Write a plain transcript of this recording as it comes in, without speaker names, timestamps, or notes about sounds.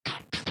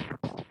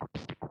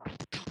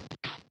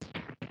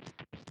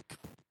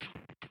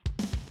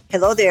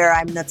Hello there,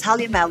 I'm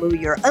Natalia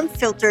Melu, your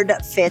unfiltered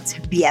fit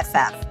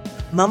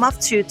BFF, mom of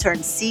two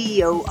turned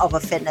CEO of a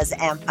fitness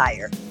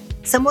empire.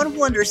 Someone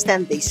who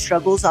understands the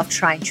struggles of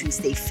trying to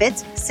stay fit,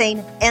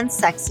 sane, and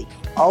sexy,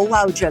 all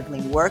while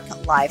juggling work,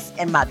 life,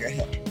 and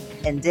motherhood.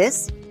 And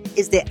this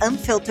is the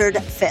Unfiltered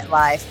Fit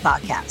Life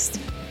podcast.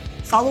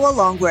 Follow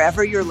along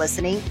wherever you're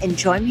listening and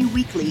join me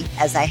weekly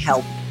as I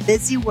help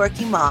busy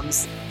working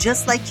moms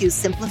just like you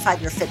simplify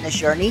their fitness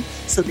journey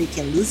so they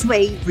can lose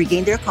weight,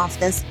 regain their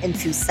confidence, and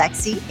feel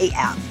sexy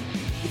AF.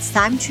 It's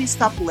time to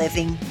stop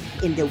living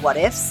in the what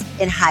ifs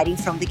and hiding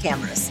from the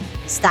cameras.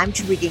 It's time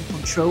to regain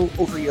control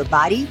over your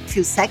body,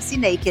 feel sexy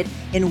naked,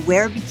 and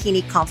wear a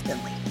bikini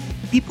confidently.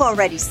 People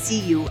already see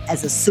you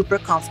as a super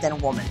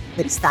confident woman,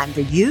 but it's time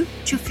for you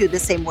to feel the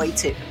same way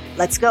too.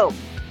 Let's go.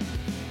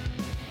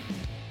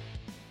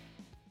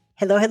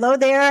 Hello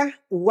there.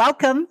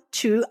 Welcome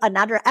to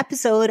another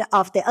episode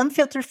of the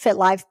Unfiltered Fit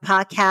Life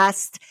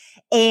podcast.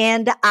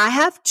 And I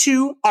have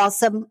two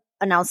awesome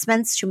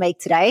announcements to make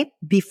today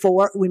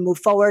before we move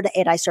forward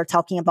and I start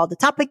talking about the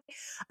topic.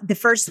 The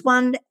first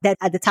one, that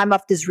at the time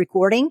of this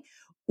recording,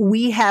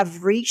 we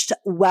have reached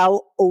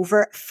well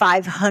over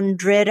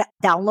 500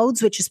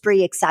 downloads, which is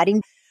pretty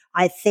exciting.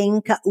 I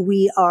think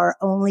we are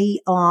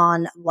only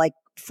on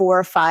 4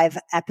 or 5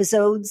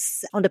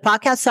 episodes on the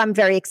podcast. So I'm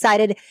very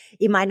excited.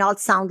 It might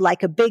not sound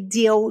like a big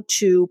deal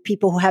to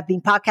people who have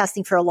been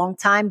podcasting for a long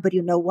time, but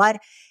you know what?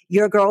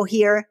 Your girl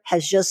here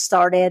has just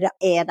started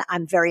and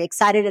I'm very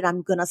excited and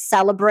I'm going to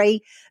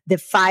celebrate the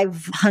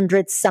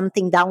 500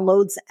 something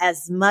downloads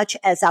as much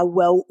as I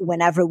will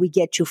whenever we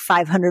get to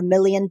 500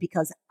 million,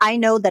 because I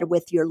know that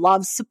with your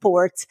love,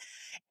 support,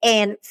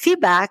 and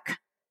feedback,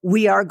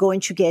 we are going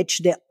to get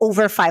to the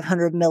over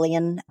 500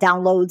 million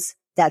downloads.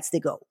 That's the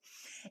goal.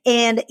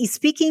 And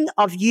speaking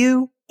of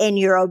you and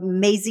your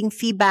amazing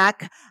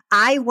feedback,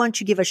 I want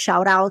to give a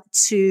shout out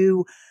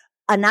to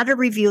another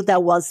review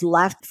that was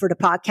left for the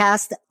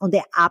podcast on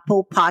the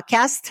Apple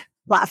Podcast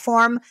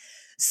platform.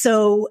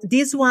 So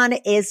this one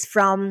is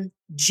from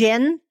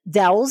Jen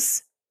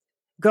Dells.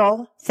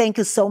 Girl, thank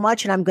you so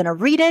much. And I'm going to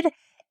read it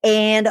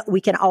and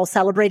we can all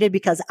celebrate it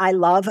because I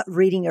love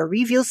reading your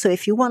review. So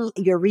if you want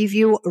your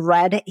review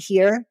read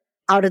here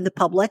out in the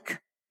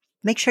public,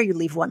 make sure you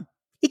leave one.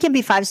 It can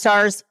be 5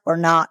 stars or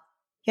not.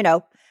 You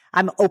know,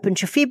 I'm open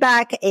to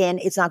feedback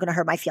and it's not going to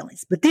hurt my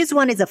feelings. But this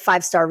one is a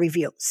 5-star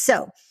review.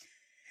 So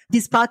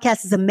this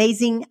podcast is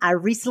amazing. I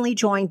recently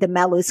joined the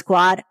Melu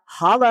Squad.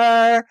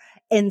 Holler.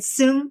 And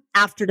soon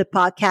after the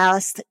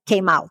podcast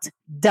came out,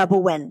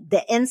 double win.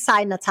 The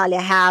insight Natalia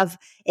have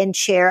and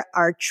share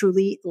are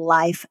truly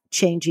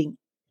life-changing.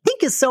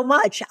 Thank you so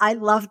much. I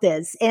love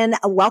this. And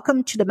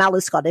welcome to the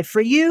Melu Squad. If for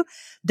you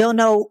don't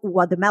know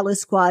what the Melu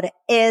Squad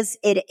is,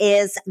 it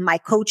is my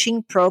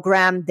coaching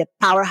program, the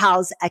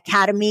Powerhouse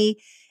Academy.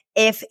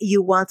 If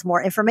you want more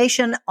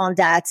information on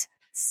that,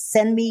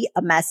 send me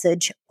a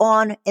message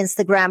on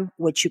Instagram,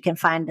 which you can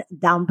find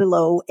down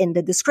below in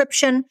the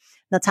description,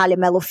 Natalia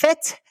Melu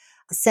Fit.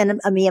 Send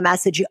me a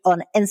message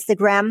on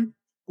Instagram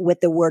with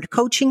the word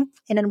coaching,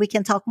 and then we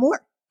can talk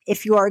more.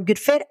 If you are a good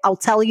fit, I'll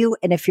tell you.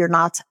 And if you're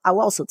not, I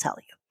will also tell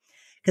you.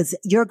 Because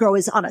your girl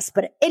is honest.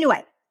 But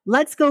anyway,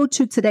 let's go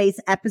to today's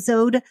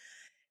episode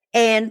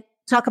and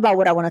talk about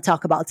what I want to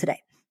talk about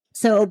today.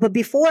 So, but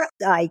before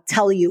I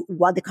tell you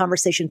what the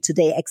conversation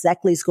today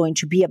exactly is going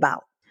to be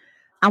about,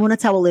 I want to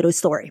tell a little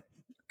story.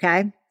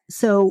 Okay.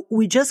 So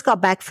we just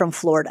got back from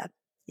Florida.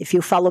 If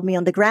you follow me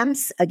on the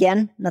grams,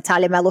 again,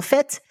 Natalia Melu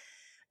Fit,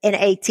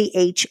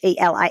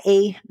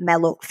 Nathalia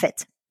Melu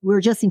Fit. We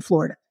were just in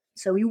Florida.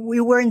 So we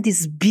were in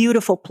this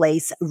beautiful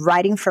place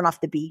right in front of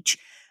the beach.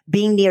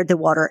 Being near the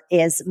water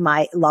is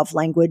my love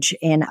language,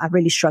 and I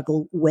really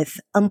struggle with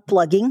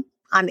unplugging.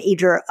 I'm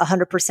either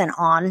 100%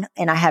 on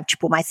and I have to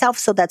put myself.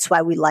 So that's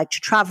why we like to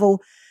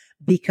travel,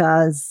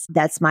 because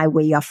that's my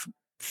way of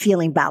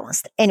feeling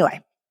balanced.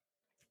 Anyway,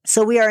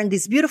 so we are in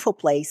this beautiful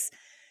place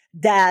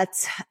that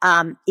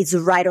is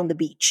right on the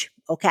beach.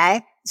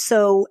 Okay.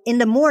 So in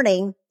the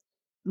morning,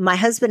 my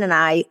husband and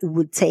I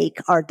would take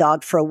our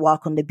dog for a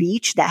walk on the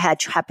beach. That had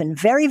to happen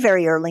very,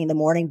 very early in the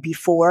morning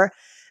before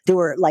there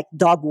were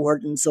dog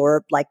wardens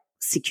or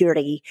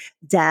security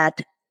that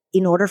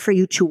in order for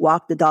you to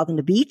walk the dog on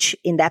the beach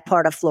in that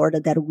part of Florida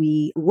that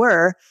we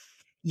were,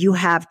 you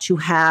have to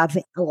have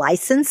a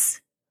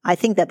license. I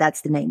think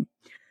that's the name.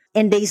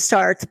 And they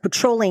start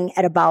patrolling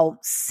at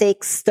about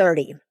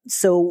 6:30.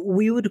 So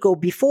we would go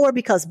before,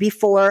 because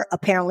before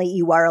apparently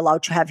you are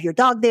allowed to have your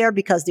dog there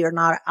because they're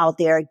not out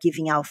there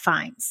giving out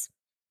fines.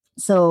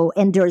 So,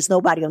 and there is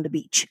nobody on the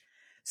beach.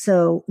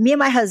 So me and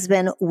my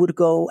husband would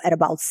go at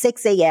about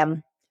 6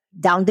 a.m.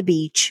 down the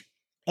beach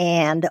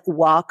and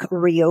walk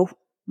Rio,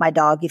 my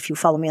dog. If you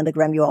follow me on the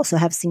gram, you also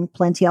have seen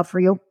plenty of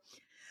Rio.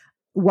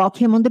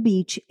 Walk him on the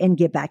beach and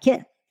get back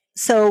in.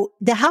 So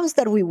the house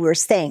that we were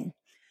staying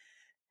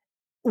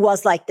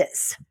was like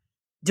this.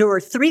 There were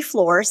 3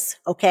 floors.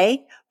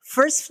 Okay.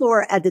 First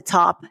floor at the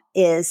top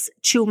is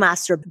 2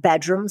 master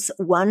bedrooms,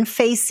 one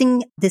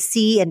facing the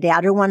sea and the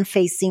other one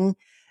facing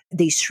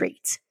the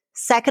street.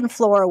 Second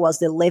floor was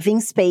the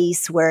living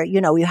space where,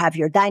 you have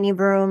your dining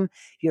room,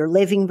 your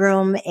living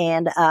room,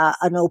 and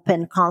an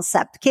open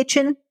concept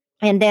kitchen.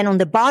 And then on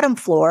the bottom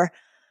floor,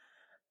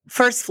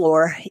 first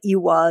floor, it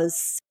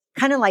was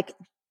kind of like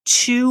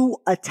two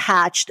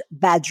attached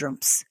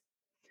bedrooms.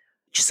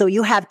 So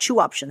you have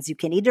two options. You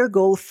can either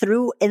go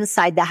through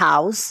inside the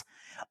house,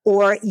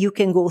 or you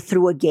can go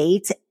through a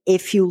gate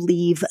if you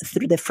leave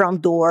through the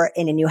front door,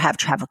 and then you have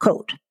to have a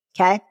code.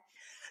 Okay.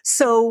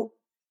 So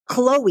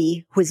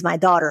Chloe, who is my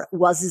daughter,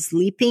 was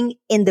sleeping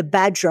in the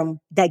bedroom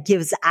that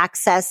gives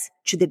access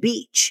to the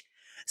beach.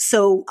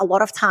 So a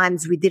lot of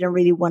times we didn't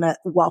really want to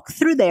walk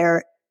through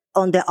there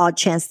on the odd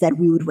chance that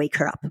we would wake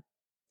her up.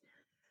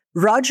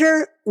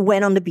 Roger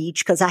went on the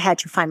beach because I had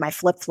to find my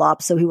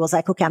flip-flops. So he was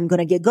like, okay, I'm going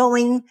to get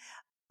going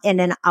and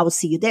then I'll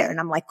see you there. And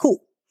I'm like,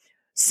 cool.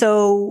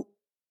 So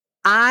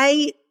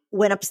I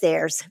went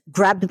upstairs,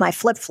 grabbed my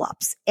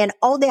flip-flops, and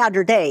all the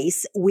other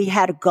days we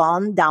had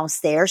gone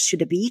downstairs to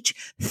the beach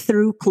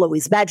through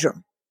Chloe's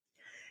bedroom.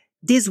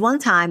 This one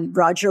time,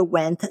 Roger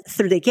went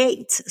through the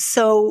gate.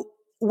 So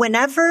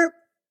whenever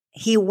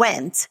he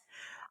went,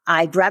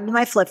 I grabbed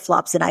my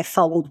flip-flops and I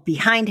followed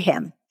behind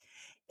him.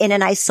 And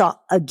then I saw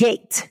a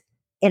gate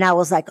and I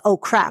was like, oh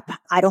crap,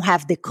 I don't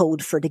have the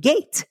code for the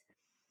gate.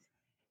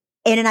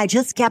 And then I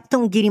just kept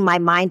on getting my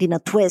mind in a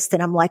twist.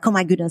 And I'm like, oh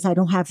my goodness, I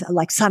don't have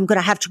so I'm going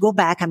to have to go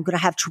back. I'm going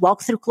to have to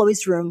walk through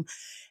Chloe's room.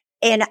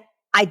 And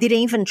I didn't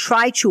even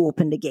try to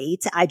open the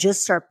gate. I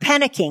just started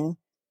panicking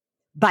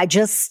by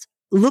just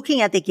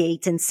looking at the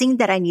gate and seeing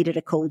that I needed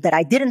a code that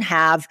I didn't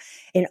have.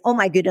 And oh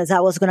my goodness,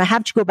 I was going to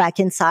have to go back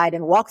inside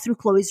and walk through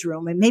Chloe's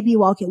room and maybe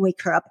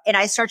wake her up. And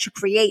I started to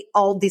create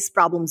all these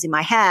problems in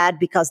my head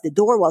because the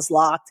door was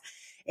locked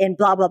and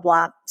blah, blah,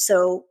 blah.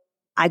 So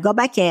I got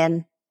back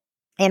in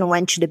and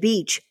went to the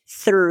beach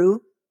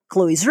through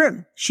Chloe's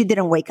room. She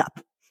didn't wake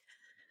up.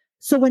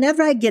 So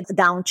whenever I get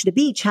down to the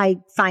beach, I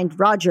find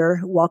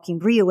Roger walking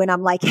Rio and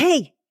I'm like,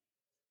 hey,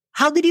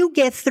 how did you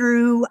get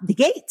through the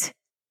gate?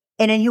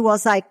 And then he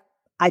was like,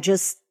 I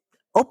just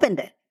opened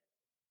it.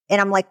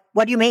 And I'm like,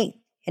 what do you mean?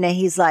 And then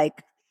he's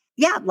like,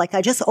 yeah,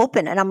 I just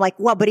opened it. And I'm like,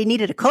 well, but he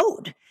needed a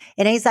code.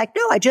 And he's like,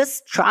 no, I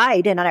just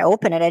tried and I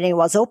opened it and it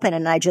was open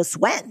and I just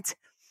went.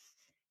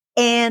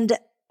 And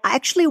I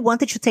actually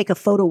wanted to take a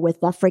photo with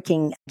that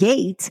freaking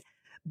gate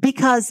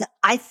because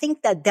I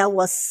think that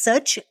was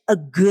such a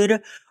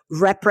good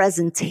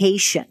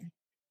representation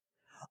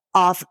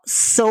of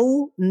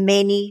so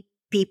many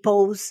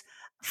people's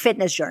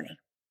fitness journey.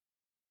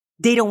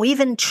 They don't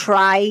even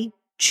try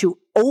to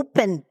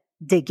open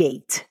the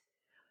gate.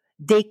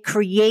 They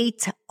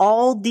create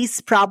all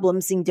these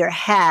problems in their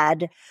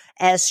head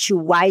as to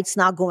why it's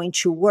not going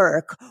to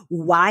work,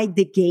 why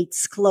the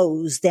gate's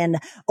closed, and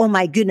oh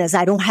my goodness,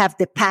 I don't have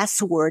the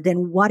password,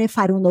 and what if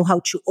I don't know how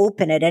to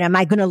open it, and am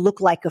I going to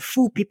look like a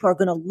fool? People are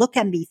going to look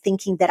at me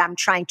thinking that I'm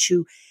trying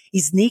to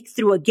sneak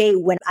through a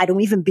gate when I don't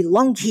even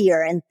belong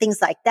here, and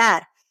things like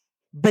that.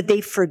 But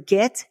they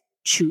forget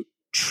to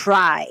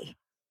try.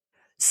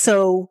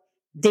 So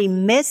they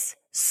miss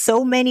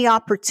so many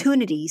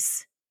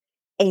opportunities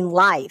in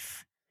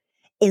life,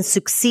 in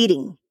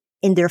succeeding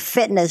in their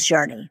fitness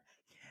journey,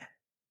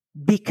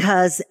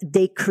 because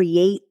they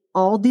create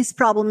all these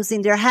problems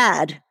in their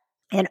head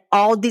and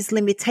all these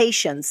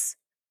limitations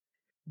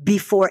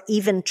before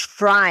even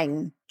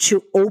trying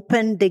to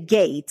open the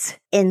gate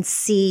and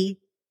see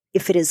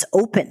if it is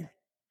open.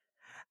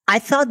 I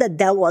thought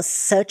that was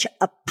such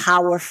a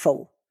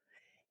powerful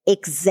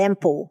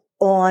example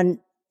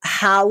on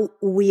how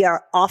we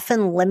are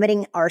often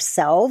limiting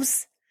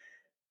ourselves.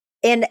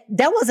 And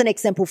that was an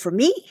example for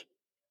me.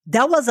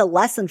 That was a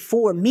lesson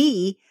for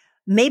me,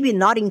 maybe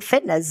not in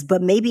fitness,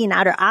 but maybe in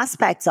other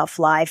aspects of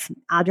life,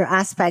 other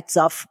aspects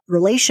of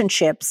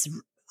relationships,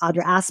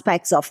 other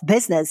aspects of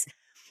business,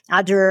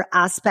 other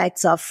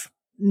aspects of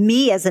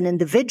me as an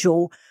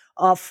individual,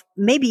 of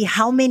maybe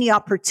how many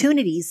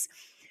opportunities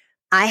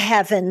I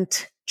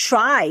haven't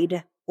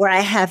tried or I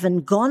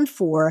haven't gone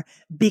for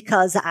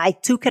because I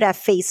took it at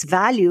face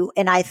value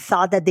and I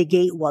thought that the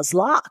gate was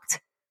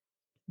locked.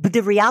 But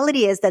the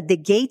reality is that the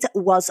gate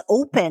was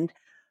opened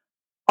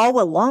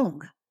all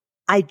along.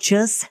 I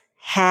just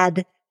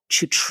had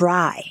to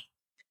try.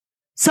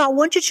 So I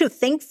want you to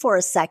think for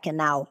a second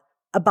now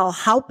about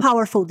how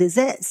powerful this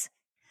is.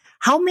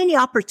 How many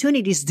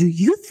opportunities do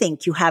you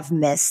think you have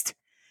missed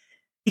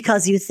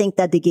because you think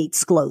that the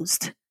gate's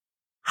closed?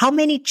 How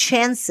many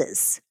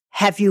chances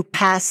have you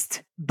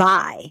passed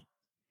by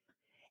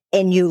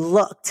and you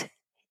looked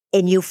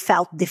and you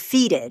felt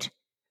defeated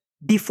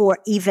before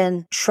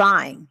even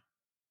trying?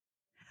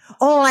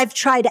 Oh, I've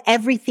tried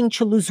everything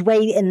to lose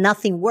weight and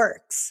nothing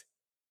works.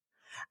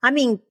 I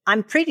mean,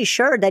 I'm pretty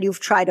sure that you've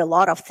tried a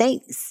lot of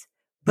things,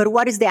 but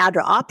what is the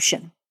other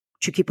option?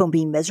 To keep on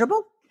being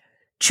miserable?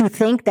 To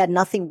think that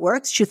nothing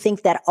works? To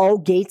think that all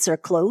gates are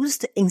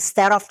closed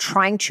instead of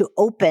trying to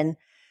open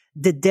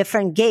the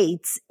different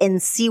gates and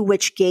see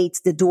which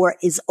gates the door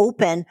is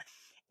open,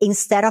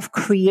 instead of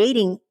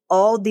creating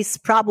all these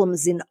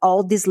problems and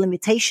all these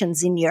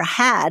limitations in your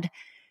head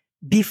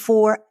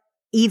before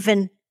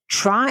even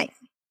trying?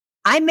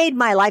 I made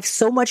my life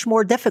so much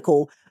more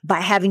difficult by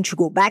having to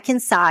go back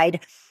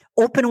inside,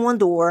 open one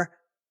door,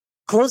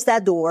 close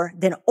that door,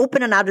 then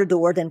open another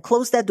door, then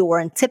close that door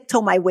and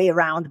tiptoe my way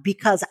around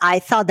because I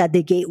thought that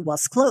the gate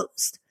was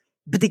closed.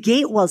 But the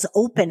gate was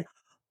open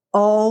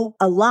all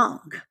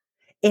along.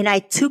 And I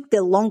took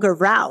the longer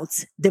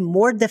route, the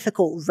more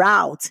difficult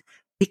route,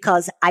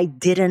 because I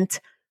didn't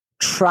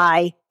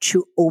try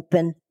to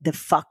open the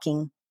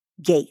fucking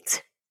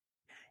gate.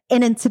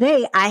 And then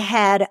today I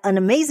had an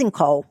amazing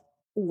call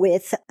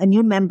with a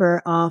new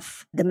member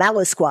of the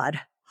Mellow Squad,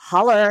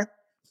 Holler.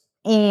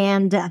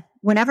 And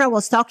whenever I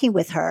was talking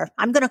with her,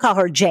 I'm going to call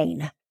her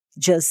Jane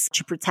just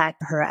to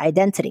protect her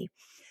identity.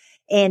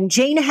 And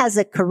Jane has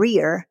a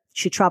career.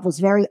 She travels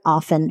very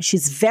often.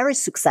 She's very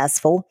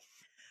successful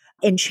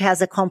and she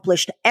has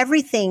accomplished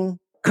everything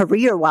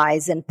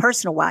career-wise and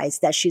personal-wise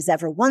that she's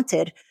ever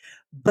wanted.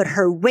 But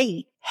her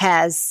weight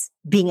has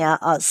been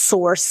a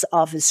source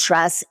of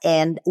stress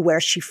and where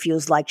she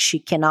feels like she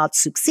cannot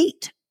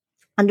succeed.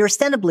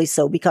 Understandably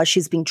so, because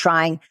she's been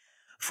trying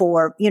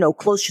for,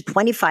 close to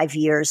 25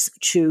 years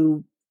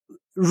to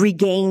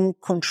regain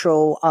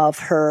control of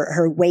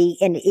her weight.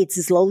 And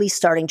it's slowly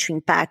starting to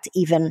impact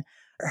even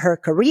her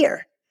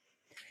career.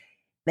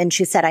 And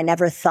she said, I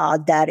never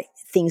thought that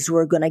things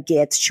were going to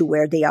get to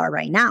where they are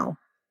right now.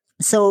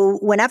 So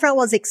whenever I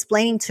was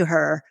explaining to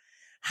her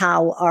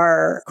how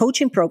our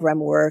coaching program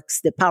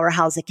works, the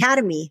Powerhouse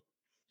Academy,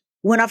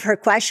 one of her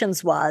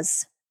questions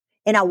was,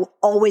 and I will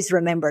always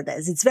remember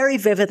this. It's very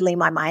vividly in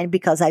my mind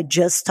because I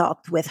just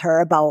talked with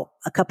her about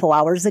a couple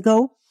hours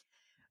ago.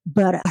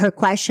 But her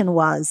question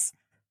was,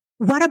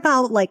 what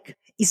about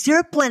is there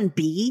a plan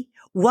B?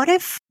 What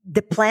if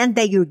the plan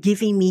that you're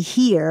giving me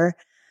here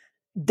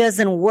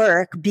doesn't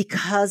work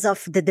because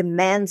of the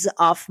demands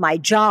of my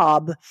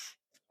job?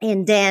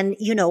 And then,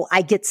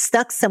 I get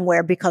stuck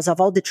somewhere because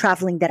of all the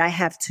traveling that I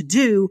have to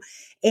do.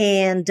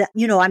 And,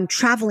 I'm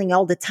traveling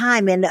all the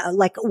time. And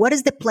what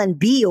is the plan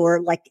B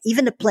or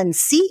even the plan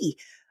C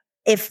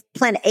if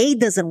plan A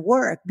doesn't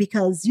work?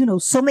 Because,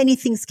 so many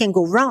things can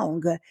go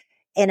wrong.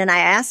 And then I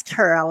asked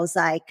her, I was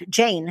like,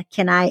 Jane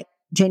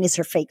is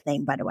her fake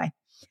name, by the way.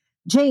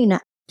 Jane,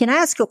 can I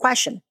ask you a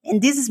question?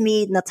 And this is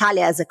me,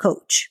 Natalia, as a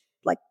coach.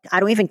 I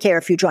don't even care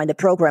if you join the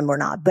program or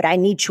not, but I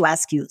need to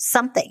ask you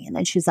something. And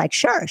then she's like,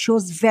 sure. She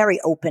was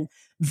very open,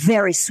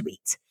 very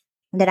sweet.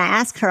 And then I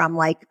asked her, I'm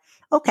like,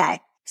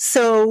 okay,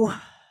 so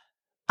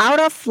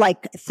out of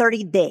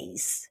 30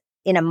 days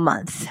in a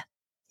month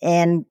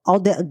and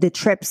all the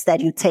trips that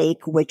you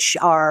take, which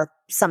are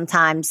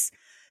sometimes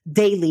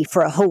daily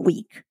for a whole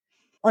week,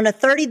 on a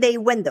 30-day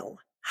window,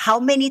 how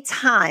many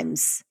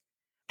times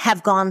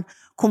have gone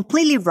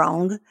completely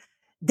wrong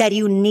that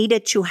you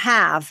needed to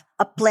have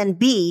a plan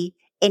B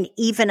and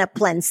even a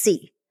plan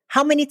C?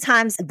 How many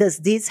times does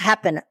this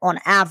happen on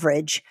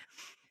average,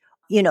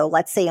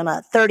 let's say on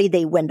a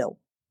 30-day window?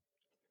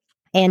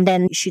 And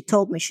then she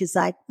told me, she's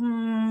like,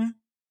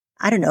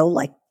 I don't know,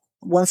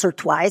 once or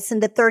twice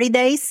in the 30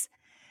 days.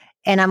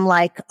 And I'm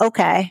like,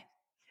 okay,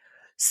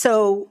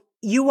 so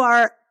you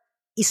are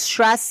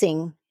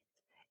stressing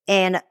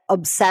and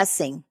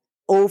obsessing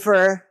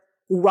over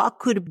what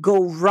could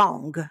go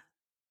wrong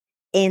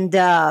in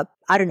the,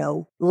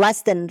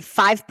 less than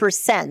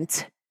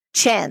 5%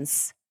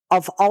 chance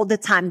of all the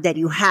time that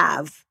you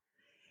have,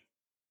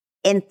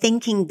 and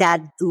thinking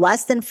that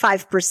less than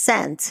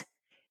 5%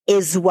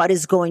 is what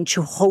is going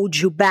to hold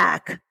you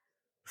back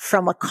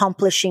from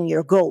accomplishing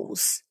your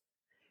goals.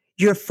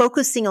 You're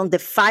focusing on the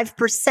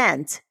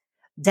 5%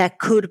 that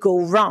could go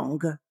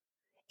wrong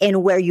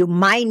and where you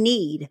my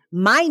need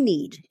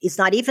is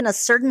not even a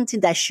certainty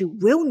that you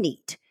will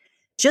need.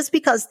 Just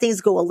because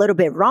things go a little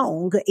bit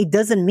wrong, it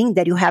doesn't mean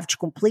that you have to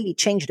completely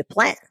change the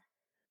plan.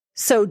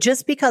 So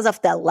just because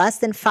of that less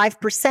than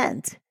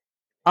 5%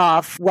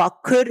 of what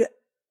could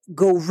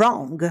go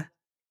wrong,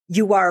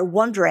 you are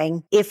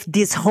wondering if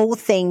this whole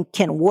thing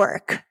can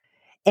work.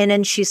 And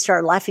then she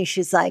started laughing.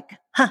 She's like,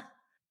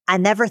 I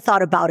never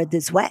thought about it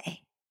this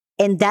way.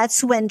 And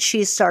that's when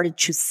she started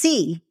to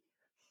see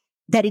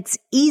that it's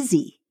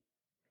easy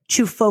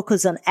to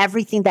focus on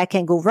everything that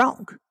can go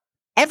wrong.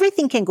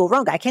 Everything can go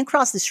wrong. I can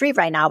cross the street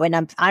right now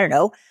and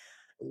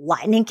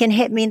lightning can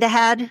hit me in the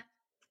head.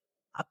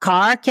 A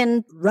car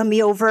can run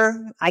me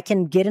over. I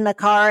can get in a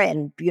car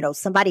and,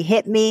 somebody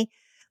hit me.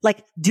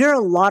 There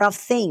are a lot of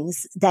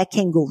things that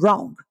can go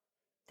wrong.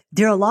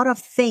 There are a lot of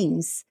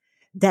things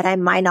that I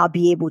might not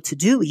be able to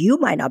do. You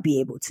might not be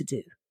able to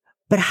do.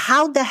 But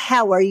how the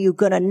hell are you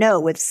going to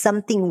know if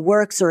something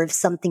works or if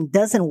something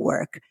doesn't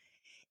work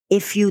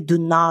if you do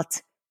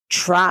not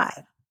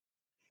try?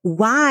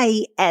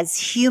 Why, as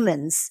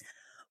humans,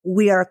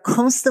 we are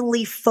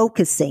constantly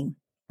focusing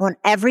on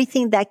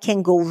everything that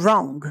can go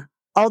wrong,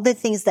 all the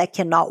things that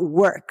cannot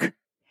work,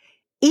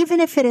 even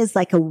if it is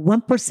a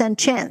 1%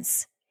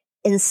 chance,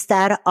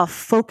 instead of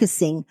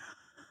focusing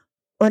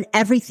on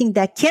everything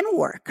that can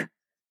work.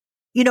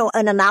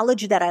 An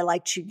analogy that I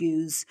like to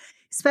use,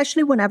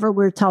 especially whenever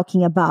we're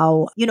talking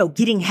about,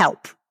 getting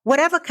help,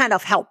 whatever kind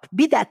of help,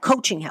 be that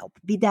coaching help,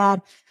 be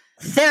that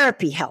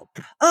Therapy help.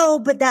 Oh,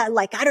 but that,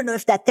 like, I don't know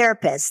if that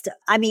therapist,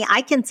 I mean,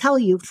 I can tell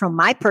you from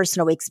my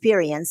personal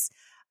experience,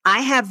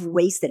 I have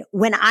wasted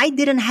when I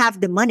didn't have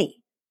the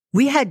money.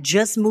 We had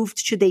just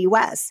moved to the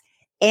US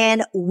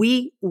and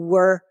we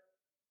were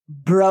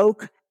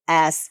broke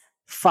as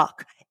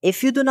fuck.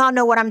 If you do not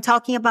know what I'm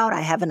talking about,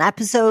 I have an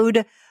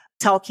episode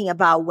talking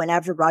about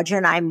whenever Roger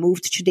and I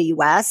moved to the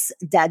US,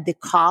 that the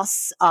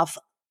costs of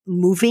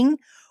moving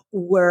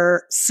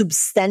were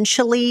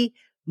substantially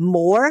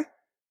more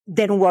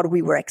than what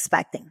we were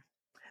expecting.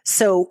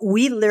 So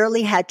we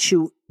literally had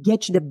to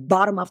get to the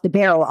bottom of the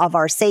barrel of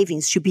our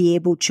savings to be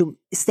able to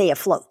stay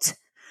afloat.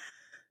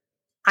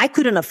 I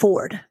couldn't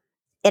afford,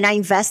 and I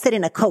invested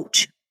in a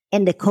coach,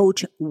 and the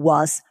coach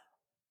was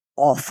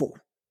awful.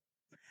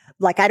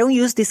 Like, I don't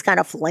use this kind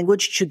of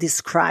language to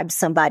describe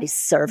somebody's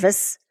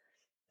service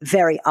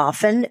very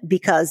often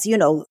because, you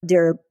know,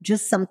 there are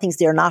just some things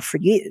they're not for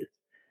you.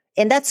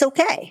 And that's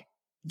okay.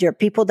 There are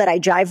people that I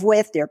jive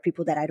with. There are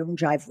people that I don't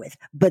jive with.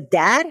 But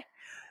that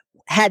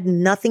had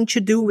nothing to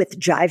do with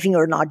jiving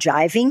or not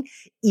jiving.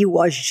 It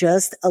was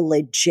just a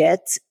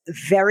legit,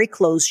 very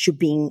close to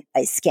being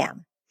a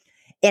scam.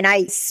 And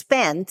I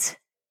spent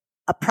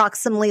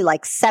approximately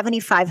like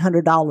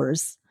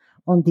 $7,500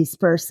 on this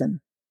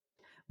person.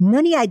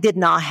 Money I did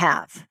not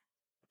have.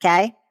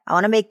 Okay. I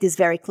want to make this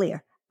very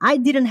clear. I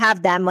didn't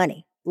have that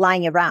money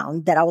lying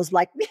around that I was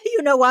like,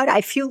 you know what?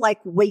 I feel like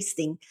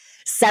wasting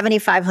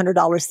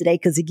 $7,500 today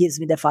because it gives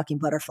me the fucking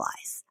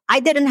butterflies.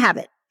 I didn't have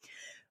it.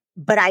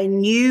 But I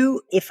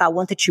knew if I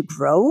wanted to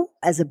grow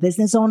as a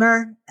business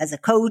owner, as a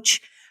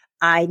coach,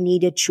 I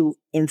needed to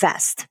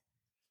invest.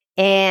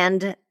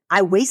 And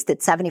I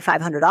wasted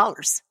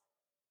 $7,500.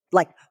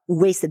 Like,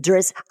 wasted. There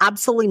is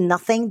absolutely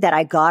nothing that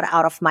I got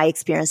out of my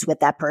experience with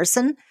that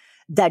person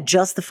that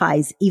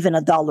justifies even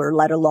 $1,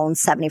 let alone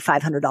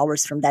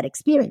 $7,500 from that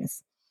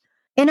experience.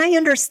 And I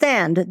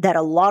understand that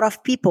a lot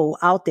of people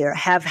out there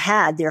have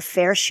had their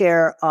fair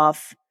share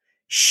of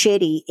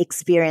shitty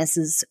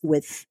experiences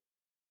with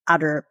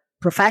other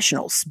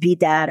professionals, be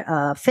that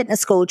a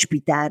fitness coach,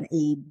 be that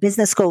a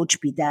business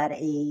coach, be that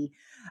a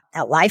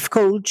life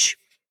coach,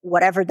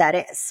 whatever that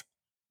is.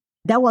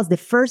 That was the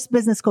first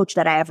business coach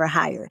that I ever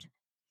hired.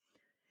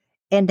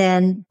 And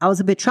then I was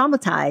a bit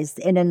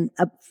traumatized. And then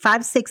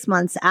 5-6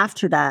 months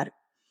after that,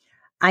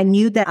 I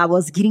knew that I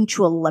was getting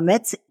to a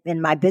limit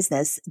in my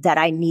business that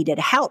I needed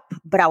help,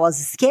 but I was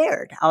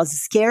scared. I was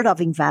scared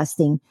of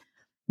investing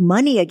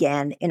money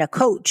again in a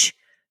coach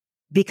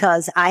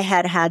because I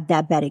had had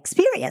that bad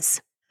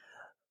experience.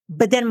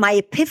 But then my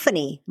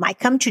epiphany, my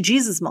come to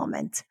Jesus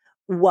moment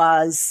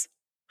was,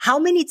 how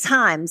many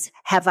times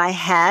have I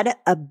had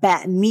a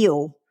bad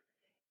meal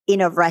in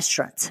a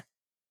restaurant?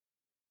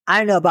 I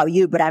don't know about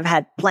you, but I've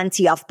had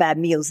plenty of bad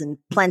meals in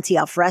plenty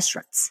of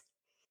restaurants.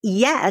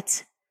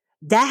 Yet,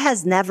 that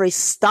has never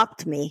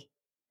stopped me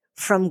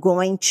from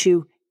going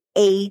to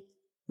a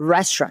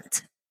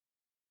restaurant.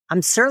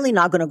 I'm certainly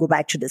not going to go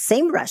back to the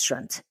same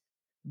restaurant,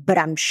 but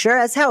I'm sure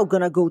as hell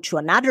going to go to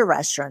another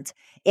restaurant.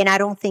 And I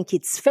don't think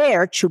it's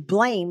fair to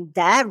blame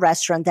that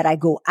restaurant that I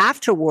go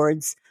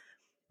afterwards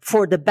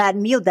for the bad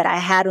meal that I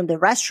had on the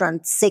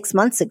restaurant 6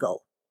 months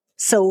ago.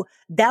 So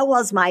that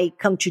was my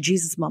come to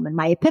Jesus moment,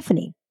 my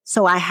epiphany.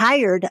 So I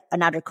hired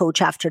another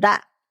coach after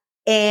that.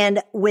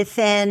 And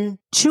within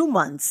 2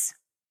 months,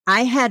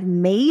 I had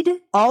made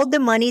all the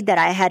money that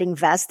I had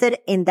invested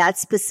in that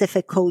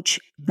specific coach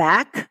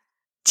back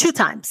 2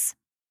 times.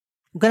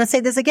 I'm going to say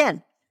this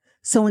again.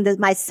 So in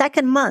my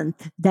second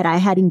month that I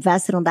had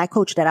invested on that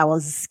coach that I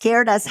was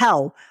scared as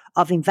hell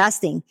of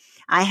investing,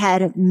 I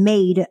had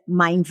made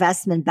my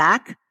investment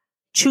back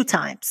 2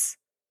 times.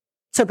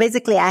 So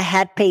basically I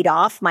had paid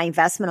off my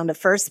investment on the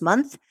first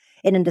month,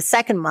 and in the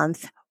second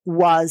month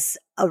was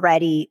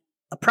already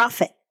a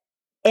profit.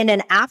 And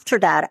then after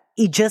that,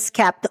 it just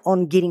kept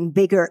on getting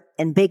bigger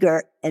and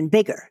bigger and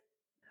bigger.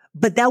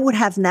 But that would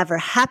have never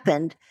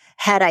happened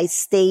had I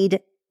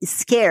stayed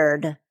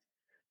scared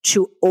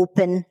to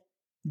open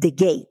the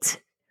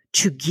gate,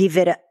 to give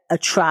it a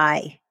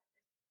try,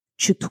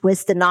 to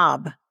twist the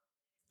knob,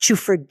 to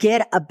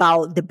forget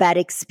about the bad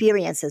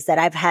experiences that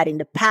I've had in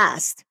the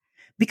past,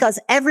 because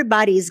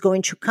everybody is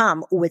going to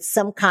come with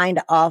some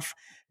kind of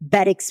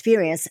bad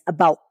experience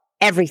about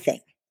everything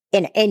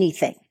and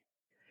anything.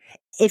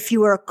 If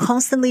you are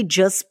constantly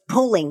just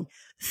pulling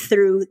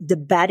through the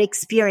bad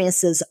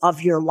experiences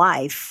of your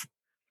life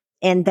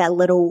and that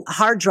little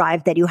hard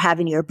drive that you have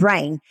in your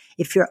brain,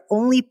 if you're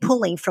only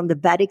pulling from the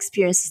bad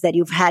experiences that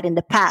you've had in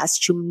the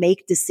past to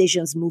make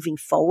decisions moving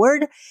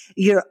forward,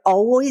 you're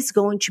always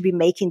going to be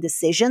making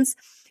decisions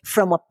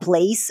from a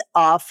place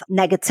of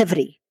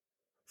negativity,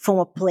 from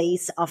a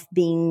place of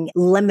being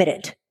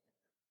limited,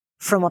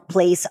 from a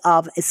place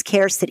of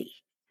scarcity.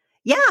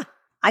 Yeah,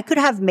 I could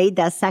have made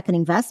that second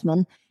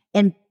investment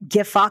and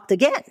get fucked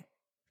again.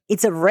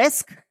 It's a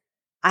risk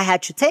I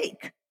had to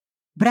take.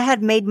 But I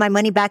had made my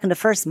money back in the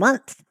first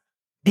month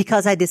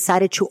because I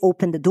decided to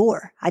open the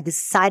door. I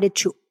decided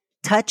to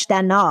touch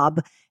that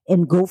knob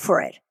and go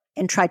for it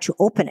and try to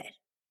open it.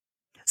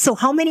 So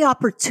how many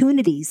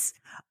opportunities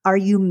are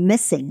you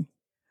missing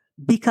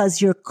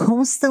because you're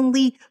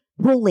constantly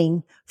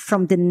pulling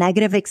from the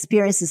negative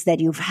experiences that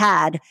you've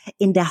had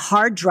in the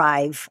hard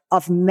drive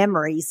of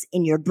memories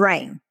in your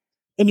brain.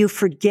 And you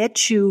forget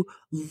to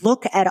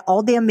look at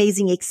all the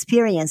amazing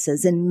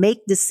experiences and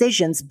make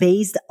decisions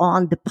based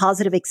on the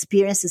positive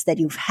experiences that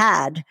you've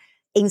had.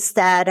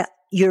 Instead,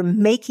 you're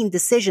making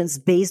decisions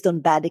based on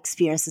bad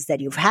experiences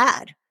that you've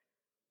had.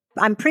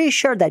 I'm pretty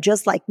sure that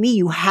just like me,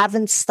 you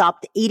haven't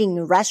stopped eating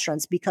in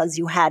restaurants because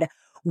you had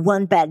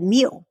one bad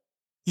meal.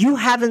 You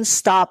haven't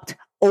stopped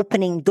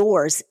opening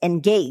doors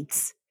and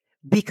gates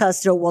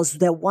because there was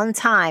the one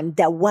time,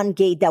 that one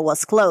gate that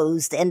was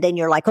closed. And then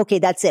you're like, okay,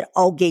 that's it.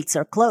 All gates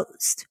are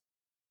closed.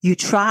 You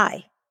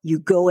try, you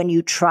go and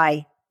you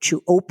try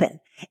to open.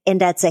 And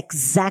that's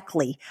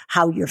exactly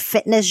how your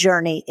fitness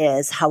journey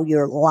is, how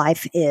your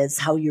life is,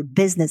 how your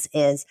business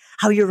is,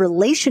 how your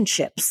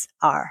relationships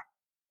are.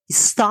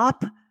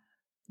 Stop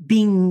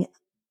being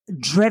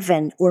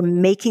driven or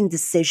making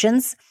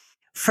decisions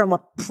from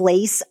a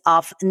place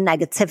of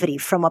negativity,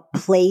 from a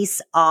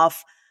place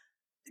of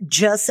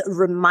just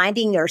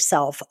reminding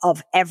yourself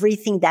of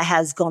everything that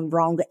has gone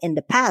wrong in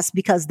the past.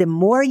 Because the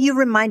more you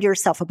remind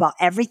yourself about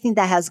everything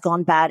that has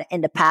gone bad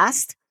in the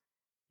past,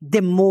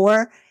 the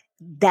more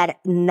that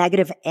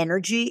negative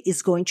energy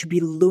is going to be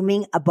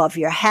looming above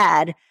your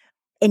head,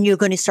 and you're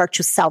going to start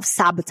to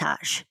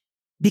self-sabotage.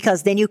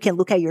 Because then you can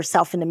look at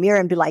yourself in the mirror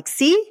and be like,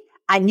 see,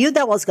 I knew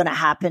that was going to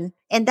happen.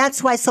 And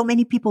that's why so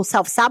many people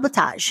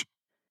self-sabotage,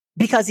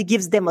 because it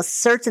gives them a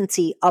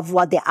certainty of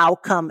what the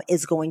outcome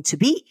is going to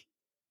be.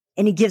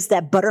 And it gives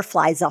that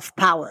butterflies of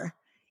power,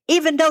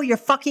 even though you're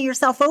fucking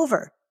yourself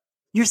over.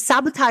 You're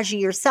sabotaging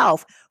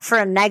yourself for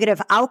a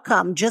negative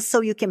outcome just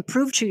so you can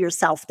prove to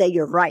yourself that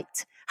you're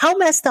right. How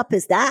messed up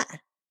is that?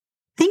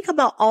 Think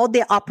about all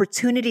the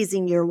opportunities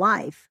in your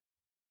life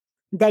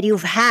that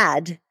you've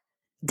had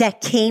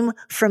that came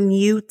from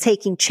you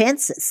taking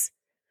chances,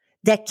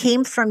 that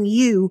came from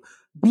you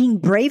being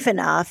brave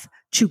enough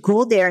to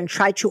go there and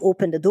try to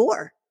open the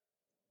door.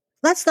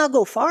 Let's not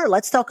go far.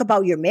 Let's talk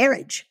about your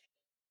marriage.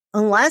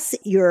 Unless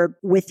you're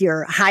with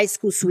your high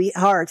school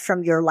sweetheart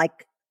from your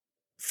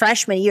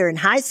freshman year in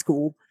high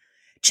school,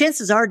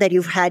 chances are that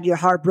you've had your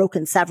heart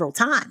broken several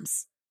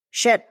times.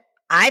 Shit,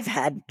 I've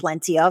had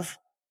plenty of.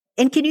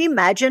 And can you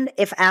imagine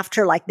if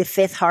after the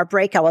fifth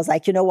heartbreak, I was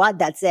like, you know what?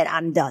 That's it.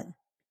 I'm done.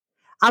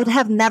 I would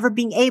have never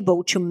been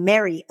able to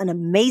marry an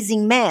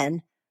amazing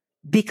man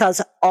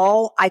because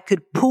all I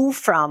could pull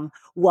from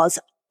was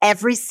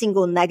every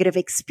single negative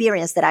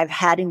experience that I've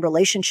had in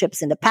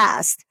relationships in the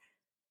past,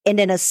 and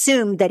then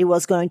assume that it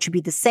was going to be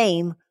the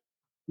same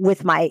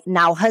with my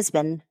now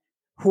husband,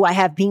 who I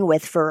have been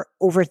with for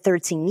over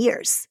 13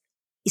 years.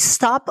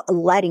 Stop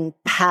letting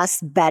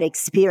past bad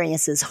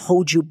experiences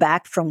hold you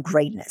back from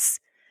greatness,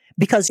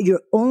 because you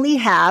only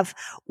have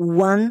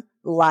one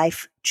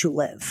life to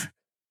live.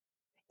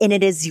 And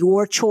it is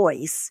your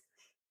choice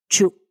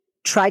to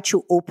try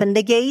to open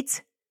the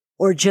gate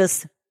or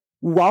just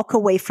walk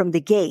away from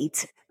the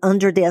gate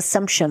under the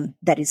assumption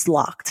that it's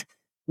locked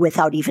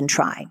without even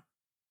trying.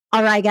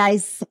 All right,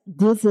 guys,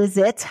 this is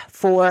it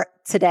for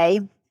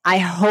today. I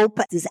hope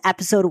this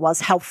episode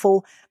was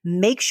helpful.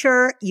 Make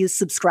sure you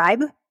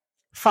subscribe,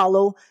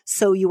 follow,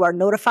 so you are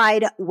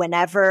notified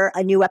whenever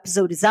a new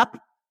episode is up.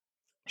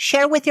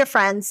 Share with your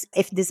friends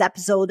if this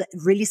episode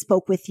really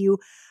spoke with you.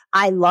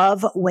 I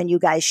love when you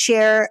guys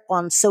share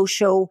on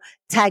social,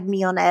 tag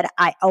me on it.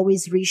 I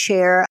always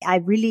reshare. I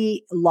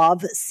really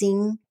love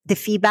seeing the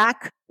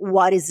feedback,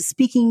 what is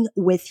speaking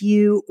with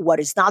you, what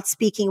is not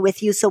speaking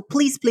with you. So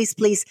please, please,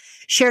 please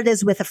share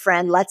this with a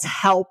friend. Let's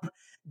help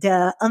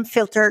the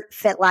Unfiltered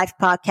Fit Life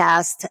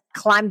podcast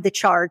climb the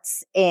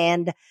charts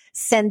and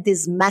send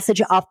this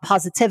message of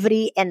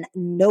positivity and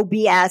no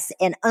BS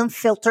and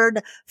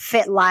unfiltered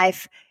fit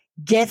life.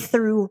 Get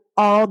through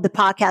all the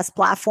podcast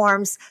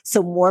platforms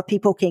so more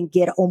people can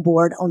get on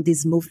board on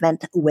this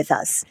movement with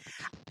us.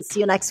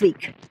 See you next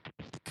week.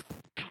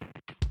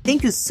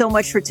 Thank you so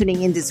much for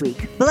tuning in this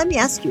week. But let me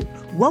ask you,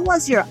 what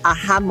was your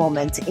aha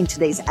moment in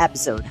today's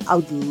episode? I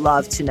would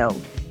love to know.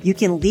 You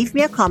can leave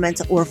me a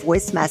comment or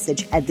voice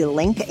message at the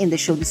link in the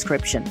show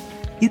description.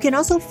 You can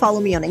also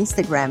follow me on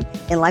Instagram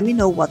and let me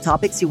know what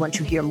topics you want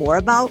to hear more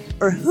about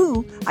or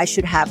who I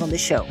should have on the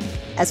show.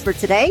 As for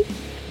today,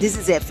 this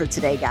is it for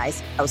today,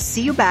 guys. I'll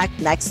see you back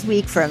next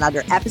week for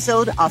another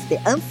episode of the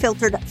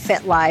Unfiltered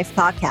Fit Life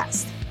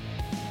podcast.